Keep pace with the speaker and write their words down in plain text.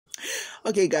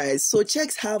Okay, guys. So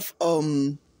Sheggz have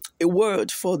a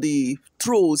word for the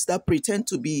trolls that pretend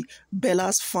to be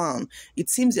Bella's fan. It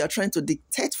seems they are trying to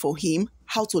dictate for him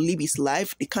how to live his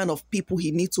life, the kind of people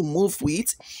he needs to move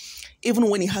with, even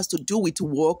when it has to do with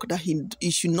work, that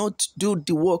he should not do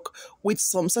the work with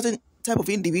some certain type of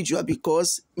individual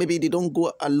because maybe they don't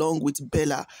go along with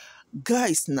Bella.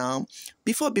 Guys, now,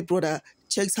 before Big Brother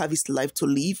Sheggz have his life to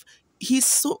live, he's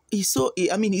so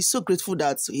grateful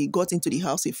that he got into the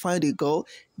house, he found a girl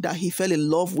that he fell in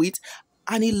love with,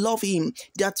 and he loved him.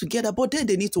 They are together, but then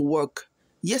they need to work.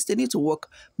 Yes, they need to work,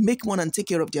 make money and take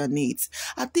care of their needs.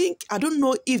 I don't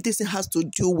know if this has to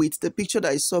do with the picture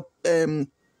that I saw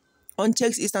on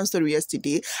Sheggz Eastern story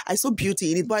yesterday. I saw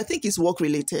beauty in it, but I think it's work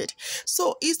related.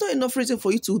 So it's not enough reason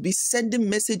for you to be sending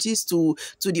messages to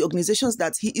the organizations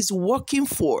that he is working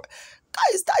for.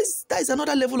 Guys, that is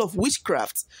another level of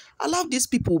witchcraft. Allow these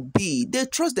people be. They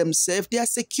trust themselves. They are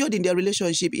secured in their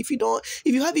relationship. If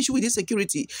you have issue with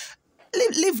insecurity,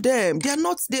 leave them. They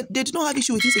do not have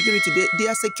issue with insecurity. They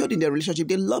are secured in their relationship.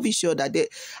 They love each other. They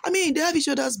have each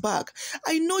other's back.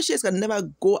 I know Sheggz can never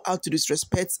go out to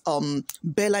disrespect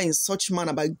Bella in such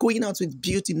manner by going out with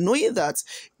Beauty, knowing that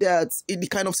in the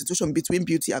kind of situation between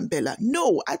Beauty and Bella.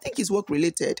 No, I think it's work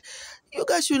related. You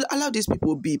guys should allow these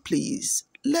people be, please.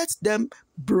 Let them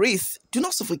breathe. Do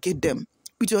not suffocate them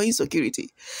with your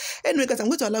insecurity. Anyway, guys, I'm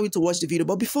going to allow you to watch the video.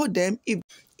 But before then, if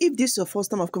this is your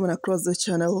first time of coming across the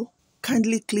channel,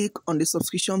 kindly click on the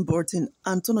subscription button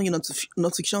and turn on your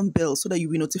notification bell so that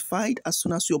you'll be notified as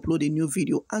soon as we upload a new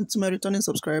video. And to my returning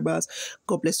subscribers,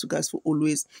 God bless you guys for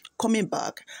always coming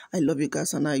back. I love you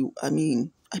guys, and I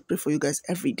pray for you guys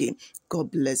every day.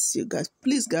 God bless you guys.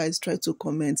 Please, guys, try to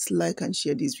comment, like, and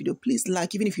share this video. Please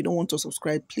like, even if you don't want to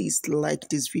subscribe, please like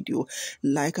this video.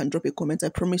 Like and drop a comment. I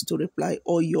promise to reply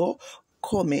all your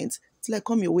comments. Till I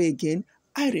come your way again,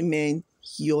 I remain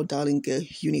your darling girl,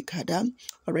 Euniqada.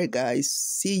 All right, guys.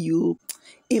 See you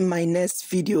in my next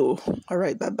video. All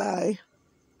right, bye-bye.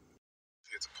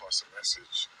 Here to pass a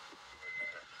message.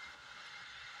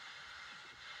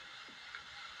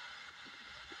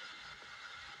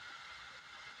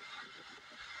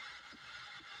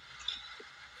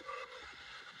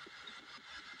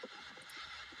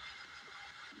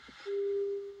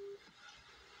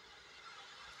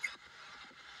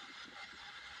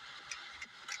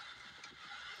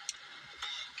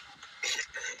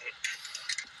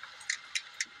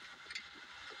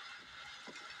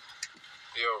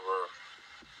 Yo, bro.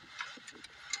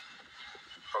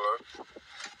 Hello?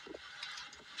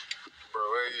 Bro,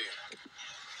 where are you?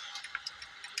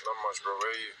 Not much, bro. Where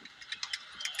are you?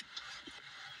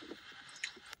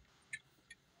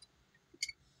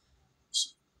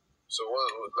 So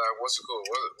what's it called?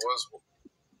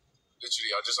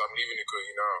 Literally, I'm leaving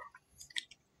Euniqada now.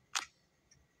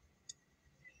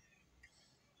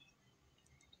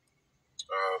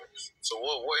 So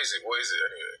what is it? What is it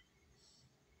anyway?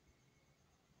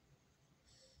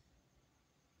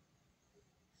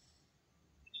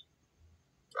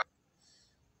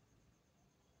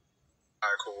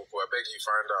 Alright, cool. I beg you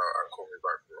find out and call me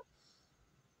back, bro.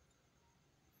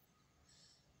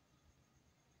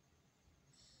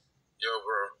 Yo,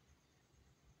 bro.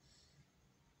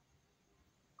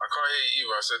 I can't hear you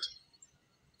either. I said,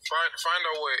 find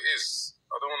out what it is.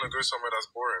 I don't want to go somewhere that's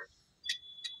boring.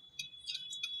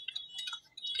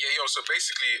 Yeah, yo, so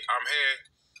basically, I'm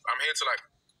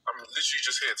literally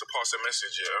just here to pass a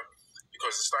message, yeah?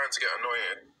 Because it's starting to get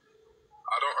annoying.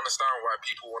 I don't understand why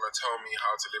people want to tell me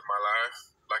how to live my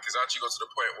life. Like, it's actually got to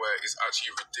the point where it's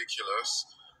actually ridiculous.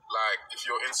 Like, if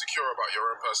you're insecure about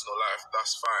your own personal life,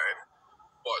 that's fine.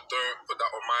 But don't put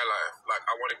that on my life. Like,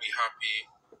 I want to be happy.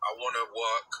 I want to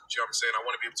work. Do you know what I'm saying? I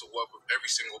want to be able to work with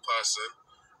every single person.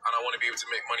 And I want to be able to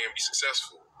make money and be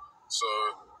successful. So,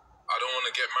 I don't want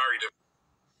to get married and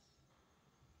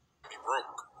be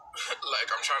broke. Like,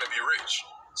 I'm trying to be rich.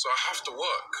 So I have to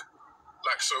work.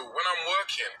 Like, so when I'm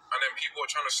working and then people are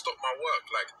trying to stop my work,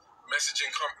 like messaging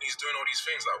companies, doing all these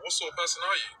things, like, what sort of person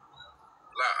are you?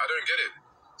 Like, I don't get it.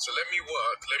 So let me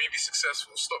work, let me be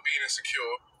successful, stop being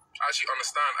insecure, actually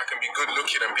understand I can be good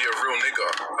looking and be a real nigga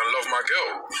and love my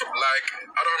girl. Like,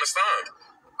 I don't understand.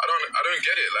 I don't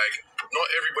get it. Like, not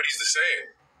everybody's the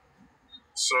same.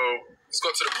 So it's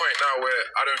got to the point now where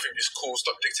I don't think it's cool.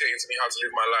 Stop dictating to me how to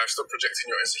live my life. Stop projecting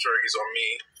your insecurities on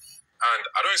me. And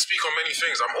I don't speak on many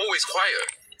things. I'm always quiet.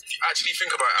 If you actually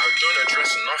think about it, I don't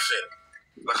address nothing.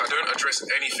 Like, I don't address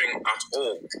anything at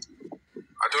all.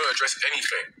 I don't address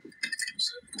anything.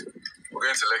 We're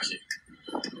going to Lekki.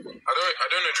 I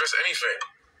don't address anything.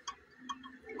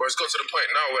 But it's got to the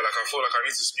point now where, like, I feel like I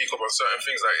need to speak up on certain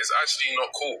things. Like, it's actually not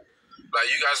cool. Like,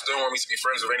 you guys don't want me to be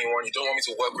friends with anyone. You don't want me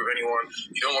to work with anyone.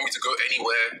 You don't want me to go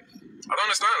anywhere. I don't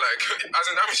understand. Like, as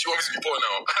in, that means you want me to be poor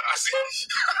now.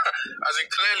 as in,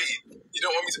 clearly, you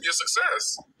don't want me to be a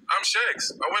success. I'm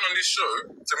Sheggz. I went on this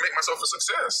show to make myself a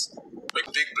success. A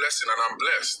big blessing, and I'm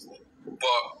blessed.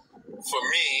 But for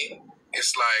me,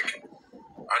 it's like,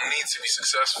 I need to be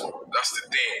successful. That's the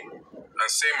thing. And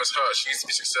same as her, she needs to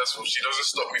be successful. She doesn't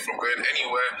stop me from going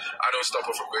anywhere. I don't stop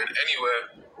her from going anywhere.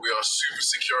 We are super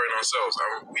secure in ourselves,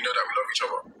 and we know that we love each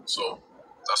other. So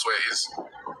that's where it is.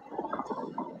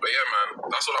 But yeah, man,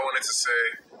 that's all I wanted to say.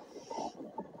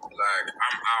 Like,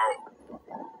 I'm out.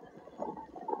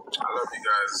 I love you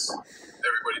guys.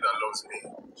 Everybody that loves me.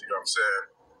 You know what I'm saying?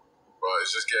 But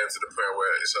it's just getting to the point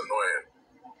where it's annoying.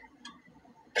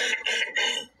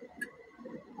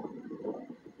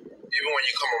 Even when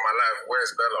you come on my life,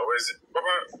 where's Bella? Where's it?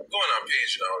 Baba, go on our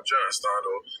page now. Do you understand?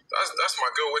 Or that's my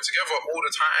girl. We're together all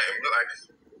the time. Like,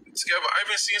 together.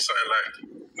 I've been seeing something like,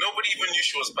 nobody even knew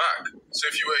she was back. So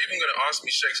if you were even going to ask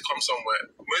me, Sheggz, come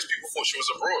somewhere, most people thought she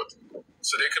was abroad.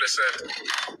 So they could have said,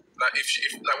 like, like,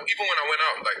 even when I went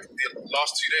out, like, the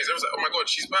last 2 days, I was like, oh my God,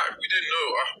 she's back. We didn't know.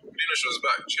 We didn't know she was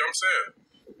back. Do you know what I'm saying?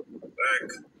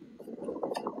 Like,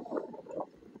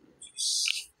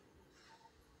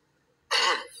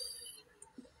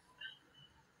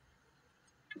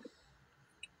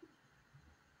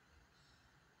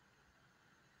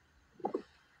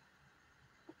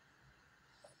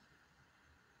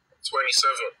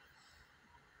 27.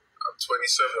 I'm 27.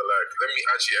 Like, let me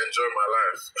actually enjoy my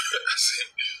life.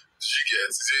 You get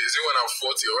it? Is it when I'm 40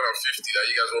 or when I'm 50 that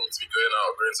you guys want me to be going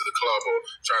out, going to the club, or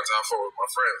trying to have fun with my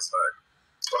friends, like,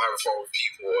 or having fun with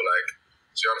people, or like,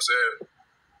 do you know what I'm saying?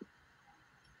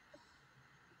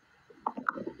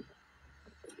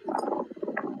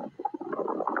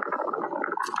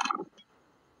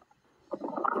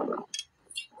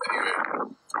 Anyway,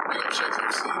 big up Sheggz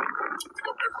MC. Big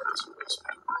up everyone that's supposed to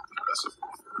be the best of me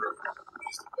for real.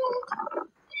 He's the world. I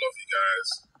love you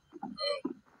guys.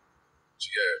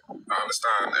 Yeah, I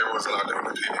understand everyone's allowed their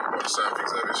own opinion, but certain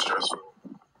things are a bit stressful.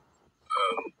 You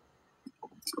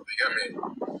get me?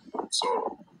 So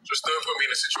just don't put me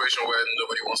in a situation where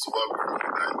nobody wants to work with me.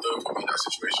 Like, don't put me in that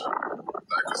situation.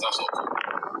 Like, because that's not cool.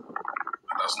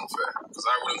 And that's not fair. Because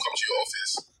I wouldn't come to your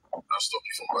office and stop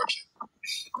you from working.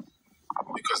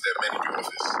 Because there are men in your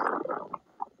office.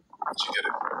 Do you get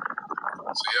it?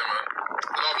 So yeah, man.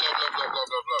 Love.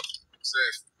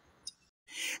 Safe.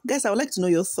 Guys, I would like to know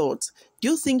your thoughts. Do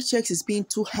you think Sheggz is being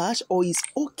too harsh, or is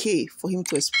okay for him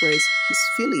to express his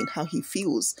feeling, how he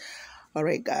feels? All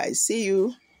right, guys. See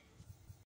you.